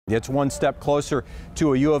It's one step closer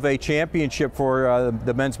to a U of A championship for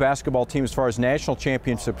the men's basketball team as far as national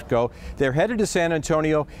championships go. They're headed to San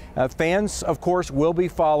Antonio. Fans, of course, will be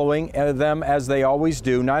following them as they always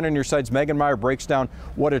do. 9 on Your Side's Megan Meyer breaks down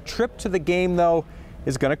what a trip to the game, though,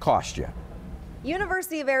 is going to cost you.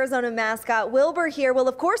 University of Arizona mascot Wilbur here will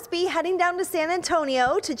of course be heading down to San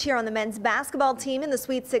Antonio to cheer on the men's basketball team in the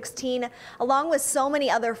Sweet 16, along with so many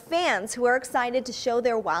other fans who are excited to show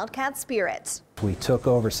their Wildcat spirit. We took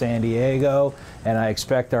over San Diego, and I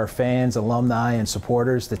expect our fans, alumni, and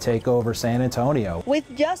supporters to take over San Antonio.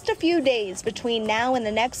 With just a few days between now and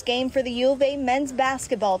the next game for the U of A men's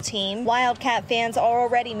basketball team, Wildcat fans are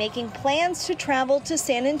already making plans to travel to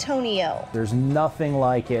San Antonio. There's nothing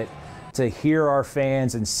like it to hear our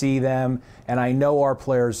fans and see them, and I know our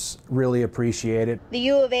players really appreciate it. The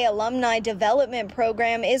U of A Alumni Development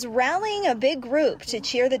Program is rallying a big group to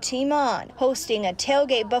cheer the team on, hosting a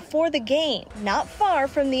tailgate before the game, not far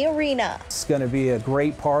from the arena. It's going to be a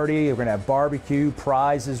great party. We're going to have barbecue,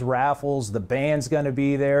 prizes, raffles. The band's going to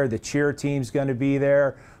be there. The cheer team's going to be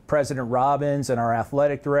there. President Robbins and our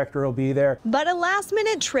athletic director will be there. But a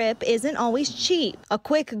last-minute trip isn't always cheap. A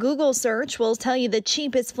quick Google search will tell you the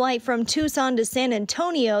cheapest flight from Tucson to San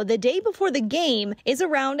Antonio the day before the game is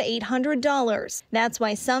around $800. That's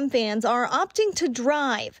why some fans are opting to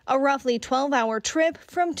drive, a roughly 12-hour trip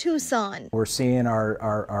from Tucson. We're seeing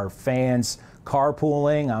our fans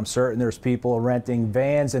carpooling. I'm certain there's people renting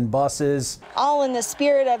vans and buses. All in the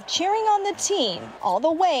spirit of cheering on the team all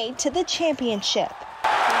the way to the championship.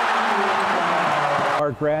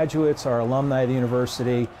 Our graduates, our alumni of the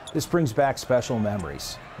university, this brings back special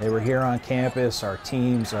memories. They were here on campus, our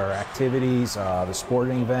teams, our activities, the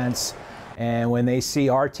sporting events, and when they see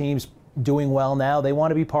our teams doing well now, they want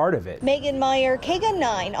to be part of it. Megan Meyer, KGUN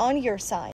 9 on Your Side.